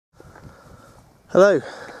Hello,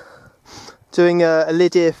 doing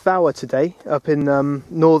Elidir Fawr today up in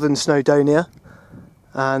northern Snowdonia,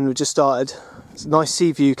 and we just started. It's a nice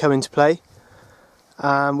sea view coming to play,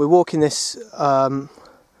 and we're walking this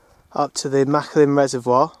up to the Marchlyn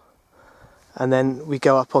reservoir, and then we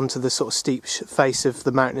go up onto the sort of steep face of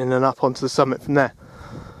the mountain and up onto the summit from there.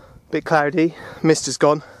 Bit cloudy, mist has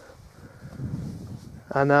gone,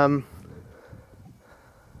 and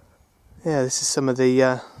yeah, this is some of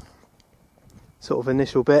the sort of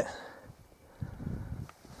initial bit.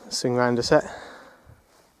 Swing round a set,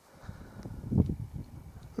 and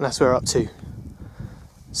that's where we're up to.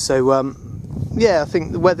 So yeah, I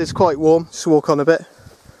think the weather's quite warm. Just walk on a bit.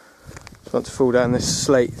 Just want to fall down this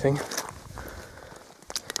slate thing.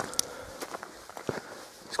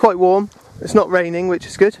 It's quite warm. It's not raining, which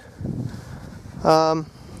is good.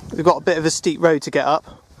 We've got a bit of a steep road to get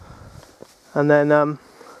up, and then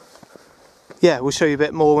yeah, we'll show you a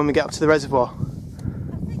bit more when we get up to the reservoir.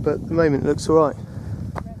 But at the moment it looks alright.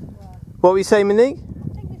 What were you saying, Monique?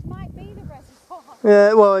 I think this might be the reservoir.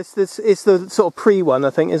 Yeah, well, it's the sort of pre-one, I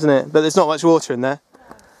think, isn't it? But there's not much water in there.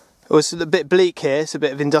 No. It's a bit bleak here. It's a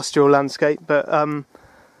bit of industrial landscape, but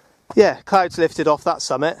yeah, clouds lifted off that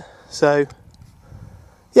summit. So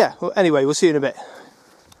yeah, well, anyway, we'll see you in a bit.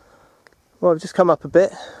 Well, I've just come up a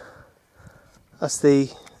bit. That's the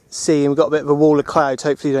sea, and we've got a bit of a wall of clouds.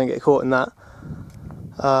 Hopefully you don't get caught in that.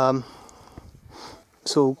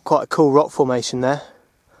 It's all quite a cool rock formation there.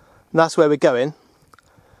 And that's where we're going.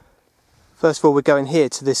 First of all, we're going here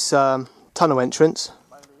to this tunnel entrance.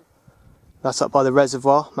 That's up by the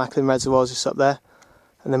reservoir. Marchlyn Reservoir is just up there.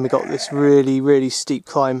 And then we've got this really steep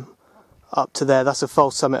climb up to there. That's a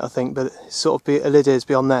false summit, I think, but it's sort of Elidir's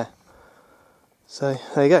beyond there. So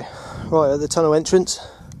there you go. Right at the tunnel entrance.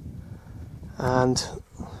 And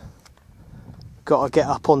got to get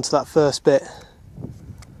up onto that first bit.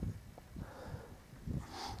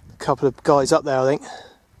 A couple of guys up there, I think,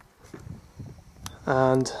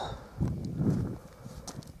 and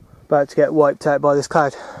about to get wiped out by this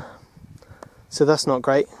cloud, so that's not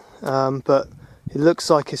great, but it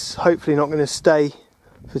looks like it's hopefully not going to stay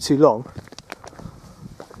for too long.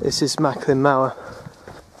 This is Marchlyn Mawr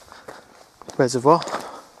reservoir.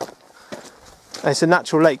 It's a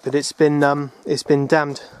natural lake, but it's been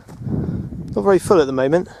dammed. Not very full at the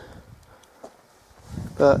moment,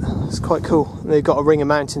 but it's quite cool. They've got a ring of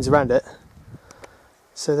mountains around it.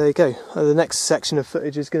 So there you go. The next section of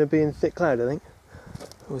footage is going to be in thick cloud, I think.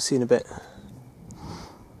 We'll see in a bit.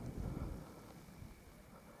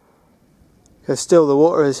 How still the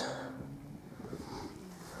water is.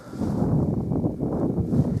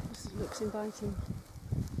 This looks inviting.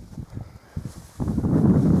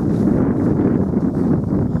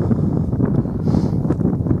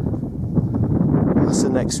 That's the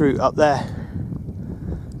next route up there.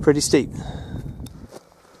 Pretty steep.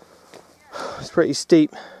 It's pretty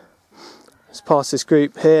steep. It's past this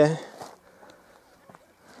group here.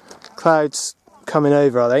 Clouds coming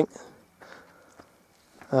over, I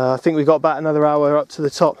think we've got about another hour up to the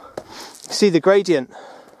top. You see the gradient?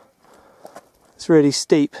 It's really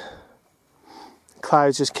steep.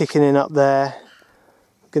 Clouds just kicking in up there.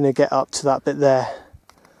 Going to get up to that bit there.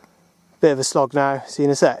 Bit of a slog now. See you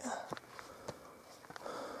in a sec.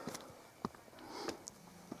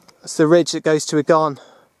 That's the ridge that goes to Agarn.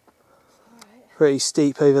 Right. Pretty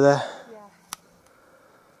steep over there. Yeah.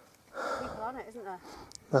 People on it, isn't there?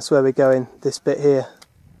 That's where we're going, this bit here.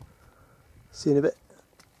 See you in a bit.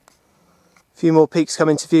 A few more peaks come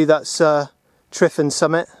into view. That's Triffin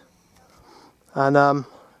Summit and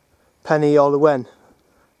Penny Olwen,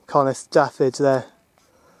 Conith Daffyd there.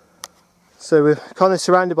 So we're kind of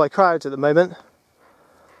surrounded by crowds at the moment.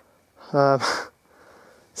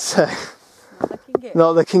 So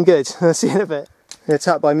not looking good. I'll see you in a bit. We're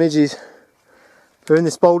attacked by midges. We're in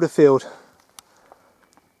this boulder field.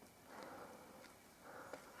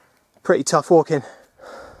 Pretty tough walking.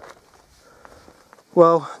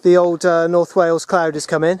 Well, the old North Wales cloud has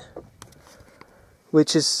come in,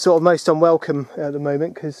 which is sort of most unwelcome at the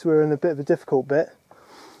moment because we're in a bit of a difficult bit.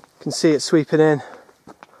 You can see it sweeping in.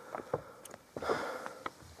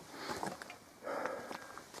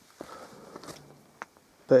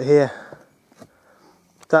 But here,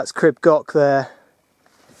 that's Crib Goch there.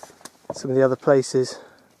 Some of the other places.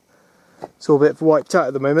 It's all a bit wiped out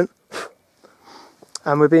at the moment.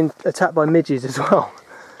 And we're being attacked by midges as well.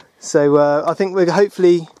 So I think we're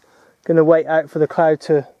hopefully going to wait out for the cloud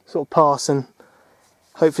to sort of pass and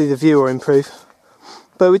hopefully the view will improve.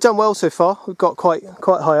 But we've done well so far. We've got quite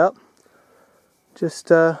high up. Just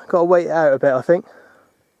got to wait it out a bit, I think.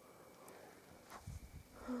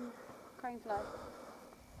 Crane fly.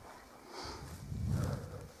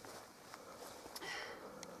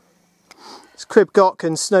 It's Crib Goch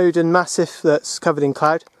and Snowdon Massif that's covered in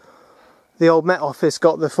cloud. The old Met Office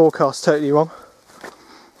got the forecast totally wrong.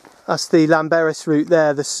 That's the Llanberis route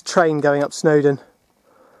there, this train going up Snowdon.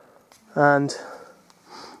 And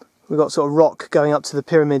we've got sort of rock going up to the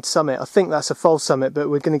pyramid summit. I think that's a false summit, but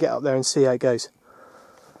we're going to get up there and see how it goes.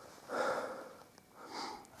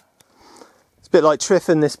 It's a bit like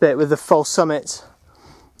Tryfan, this bit, with the false summits.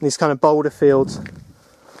 These kind of boulder fields.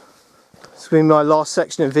 It's been my last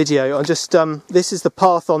section of video. I'm just this is the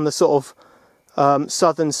path on the sort of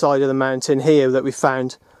southern side of the mountain here that we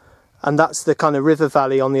found, and that's the kind of river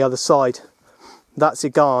valley on the other side. That's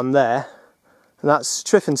Igarn there, and that's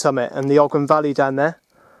Tryfan summit and the Ogwen Valley down there.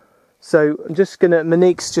 So I'm just gonna,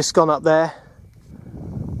 Monique's just gone up there.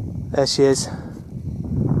 There she is.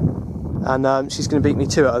 And she's going to beat me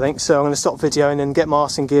to it, I think. So I'm going to stop videoing and get my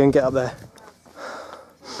arse in gear and get up there.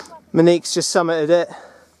 Monique's just summited it.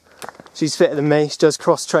 She's fitter than me. She does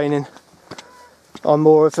cross training. I'm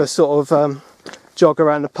more of a sort of jog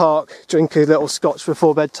around the park, drink a little scotch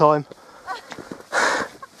before bedtime.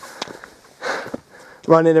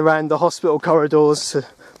 Running around the hospital corridors to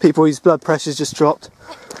people whose blood pressure's just dropped.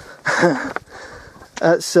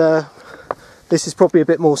 That's, this is probably a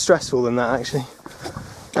bit more stressful than that, actually.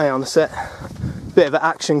 Hang on a sec. Bit of an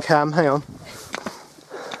action cam, hang on.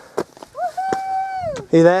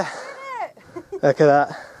 Are you there? Look at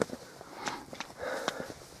that.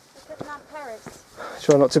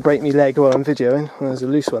 Try not to break my leg while I'm videoing. There's a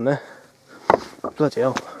loose one there. Bloody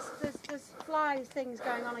hell. There's fly things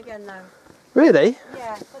going on again though. Really?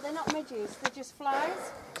 Yeah, but they're not midges, they're just flies.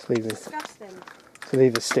 Let's leave this. Disgusting. Let's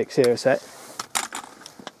leave the sticks here a sec.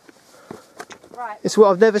 Right. It's what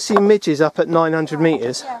I've never seen midges up at 900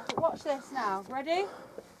 metres. Yeah, but watch this now. Ready?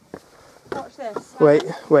 Watch this.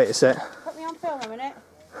 Wait a sec. Put me on film a minute.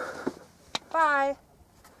 Bye.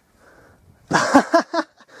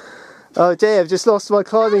 Oh dear, I've just lost my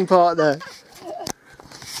climbing partner.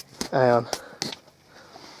 Hang on.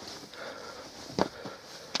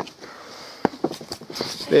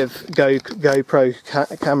 Bit of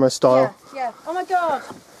GoPro camera style. Yeah. Oh my god,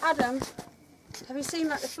 Adam. Have you seen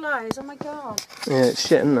like the flies? Oh my god. Yeah, it's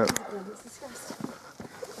shit, isn't it? It's disgusting.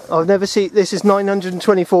 I've never seen. This is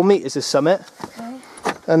 924 metres, this summit. Okay.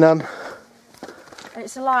 And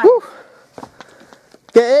it's alive. Woo,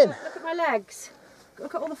 get in. Look at my legs.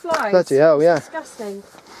 Look at all the flies. Bloody hell, yeah. It's disgusting.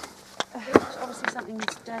 Obviously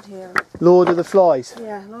something's dead here. Lord of the Flies.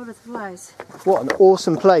 Yeah, Lord of the Flies. What an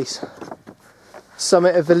awesome place.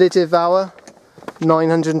 Summit of Elidir Fawr,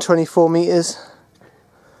 924 metres.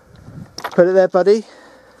 Put it there, buddy.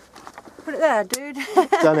 Put it there, dude.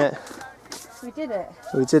 Done it. We did it.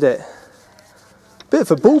 We did it. Bit of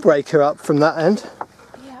a ball breaker up from that end.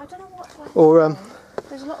 Yeah, I don't know what's like. Or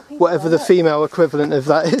there's a lot of people whatever there, the female equivalent of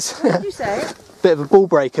that is. What did you say? Bit of a ball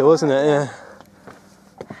breaker, wasn't it? Yeah.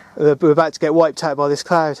 We're about to get wiped out by this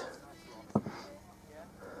cloud.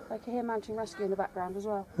 I can hear Mountain Rescue in the background as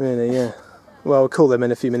well. Really, yeah. Well, we'll call them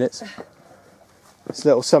in a few minutes. This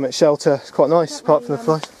little summit shelter is quite nice, apart from the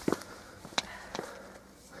flies.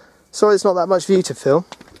 Sorry it's not that much view to film.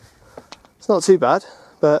 It's not too bad,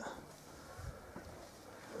 but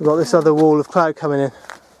we've got this other wall of cloud coming in.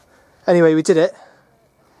 Anyway, we did it.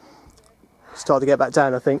 Start to get back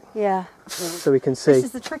down, I think. Yeah. So we can see. This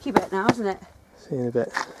is the tricky bit now, isn't it? See in a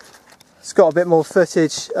bit. It's got a bit more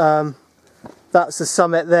footage. That's the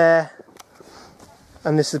summit there.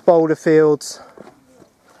 And this is Boulder Fields.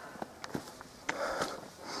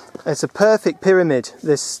 It's a perfect pyramid,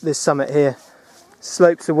 this summit here.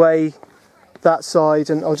 Slopes away that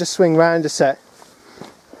side, and I'll just swing round a sec.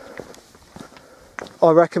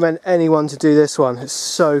 I recommend anyone to do this one, it's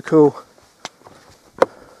so cool.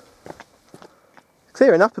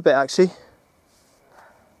 Clearing up a bit actually.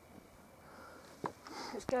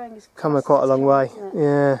 It's going as Come fast quite as a long it's way, going, isn't it?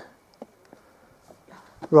 yeah.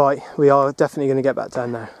 Right, we are definitely going to get back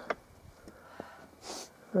down now.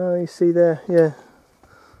 Oh, you see there, yeah.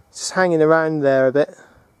 It's just hanging around there a bit.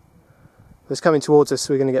 It's coming towards us,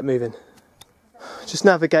 so we're going to get moving. Just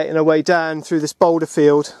navigating our way down through this boulder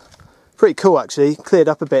field. Pretty cool actually, cleared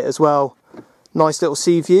up a bit as well. Nice little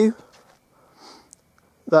sea view.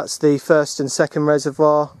 That's the first and second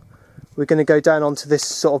reservoir. We're going to go down onto this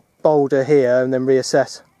sort of boulder here and then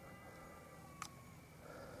reassess.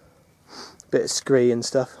 Bit of scree and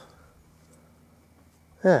stuff.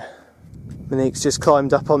 Yeah. Monique's just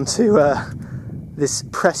climbed up onto this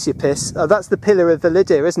precipice. Oh, that's the pillar of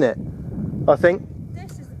Elidir, isn't it? I think.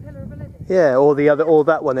 This is the pillar of Elidir. Yeah, or the other, or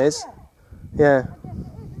that one is. Yeah.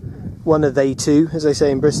 One of they two, as they say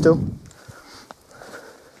in Bristol.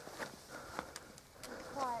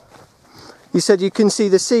 Right. You said you can see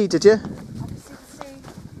the sea, did you? I can see the sea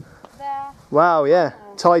there. Wow, yeah.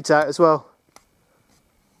 Tide's out as well.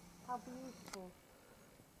 How beautiful.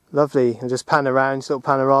 Lovely. And just pan around, sort of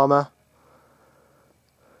panorama.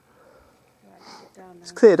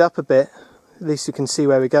 It's cleared up a bit. At least you can see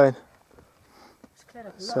where we're going.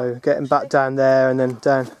 So getting back down there and then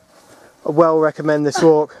down. I well recommend this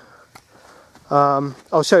walk.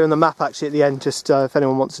 I'll show you on the map actually at the end, just if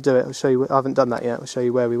anyone wants to do it. I'll show you. I haven't done that yet. I'll show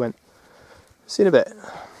you where we went. See you in a bit.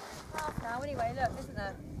 Now, anyway, look, isn't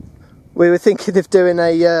there? We were thinking of doing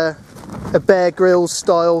a Bear Grylls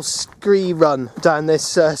style scree run down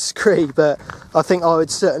this scree, but I think I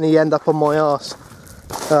would certainly end up on my arse.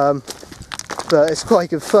 But it's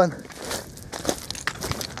quite good fun.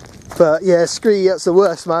 But yeah, scree, that's the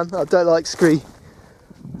worst, man. I don't like scree.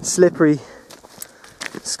 Slippery.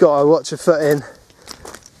 It's got to watch your foot in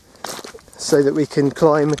so that we can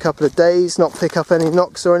climb a couple of days, not pick up any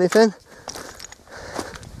knocks or anything.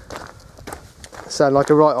 Sound like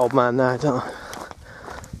a right old man now, don't I?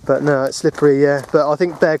 But no, it's slippery, yeah. But I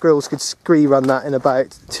think Bear Grylls could scree run that in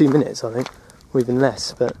about 2 minutes, I think, or even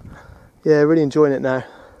less. But yeah, really enjoying it now.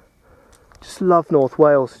 Just love North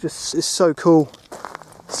Wales. Just it's so cool.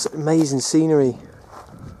 It's amazing scenery.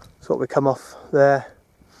 That's what we come off there.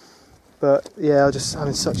 But yeah, I'm just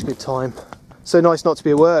having such a good time. So nice not to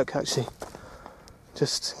be at work actually.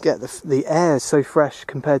 Just get the air is so fresh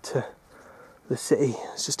compared to the city.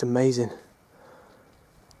 It's just amazing.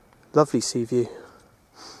 Lovely sea view.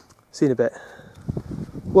 See you in a bit.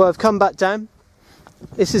 Well, I've come back down.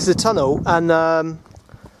 This is the tunnel, and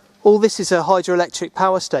all this is a hydroelectric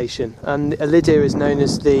power station, and Elidir is known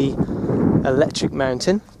as the electric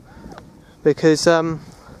mountain because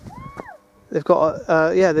they've got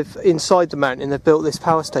they've inside the mountain they've built this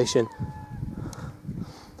power station.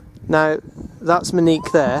 Now that's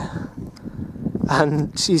Monique there,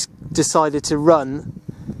 and she's decided to run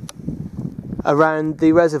around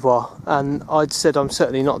the reservoir, and I'd said I'm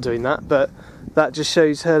certainly not doing that, but that just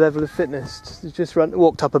shows her level of fitness. She's just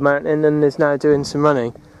walked up a mountain and is now doing some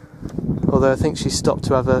running, although I think she stopped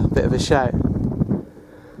to have a bit of a shout.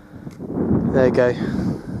 There you go.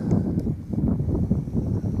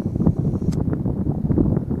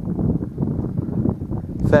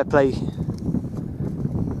 Fair play.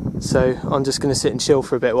 So I'm just going to sit and chill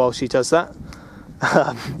for a bit while she does that.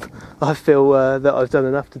 I feel that I've done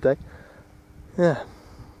enough today. Yeah.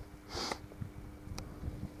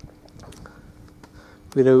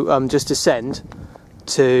 We're going to just descend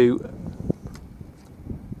to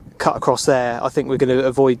cut across there. I think we're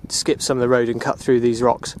going to skip some of the road and cut through these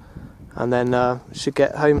rocks, and then should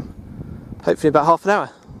get home hopefully about half an hour.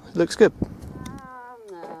 Looks good.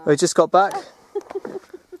 We just got back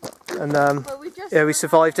and yeah, we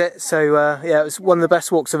survived it. So yeah, it was one of the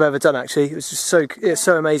best walks I've ever done actually. It was just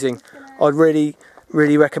so amazing. I'd really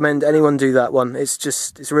recommend anyone do that one.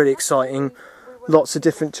 It's really exciting. Lots of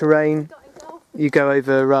different terrain. You go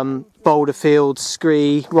over boulder fields,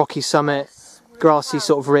 scree, rocky summit, grassy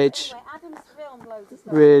sort of ridge.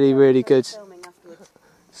 Really good.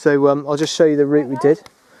 So I'll just show you the route we did.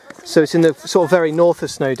 So it's in the sort of very north of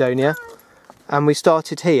Snowdonia, and we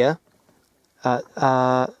started here at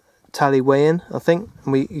Tallywayan, I think.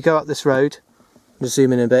 And you go up this road. Just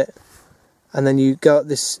zoom in a bit. And then you go up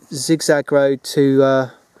this zigzag road to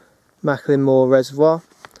Marchlyn Mawr reservoir,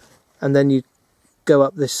 and then you go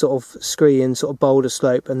up this sort of scree and sort of boulder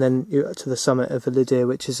slope, and then you're to the summit of Elidir,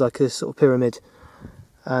 which is like a sort of pyramid,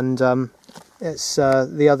 and it's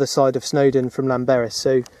the other side of Snowdon from Llanberis.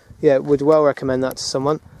 So yeah, would well recommend that to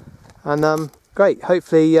someone. And great,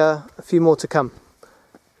 hopefully a few more to come.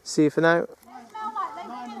 See you for now.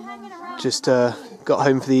 Just got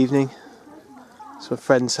home for the evening. It's my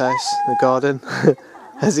friend's house, the garden.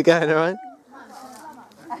 How's it going, alright?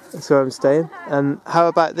 That's where I'm staying. And how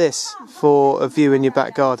about this for a view in your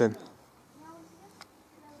back garden?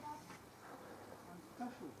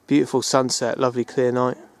 Beautiful sunset, lovely clear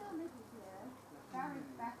night.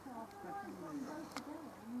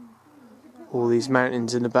 All these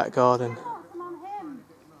mountains in the back garden.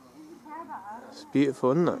 It's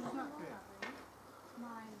beautiful, isn't it?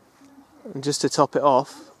 And just to top it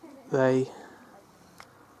off,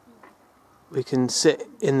 we can sit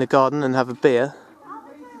in the garden and have a beer,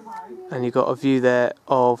 and you've got a view there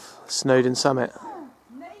of Snowdon Summit.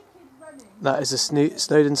 That is a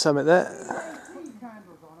Snowdon Summit there.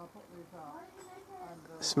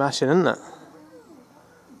 Smashing, isn't it?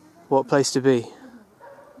 What a place to be.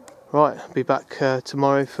 Right, I'll be back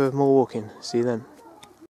tomorrow for more walking. See you then.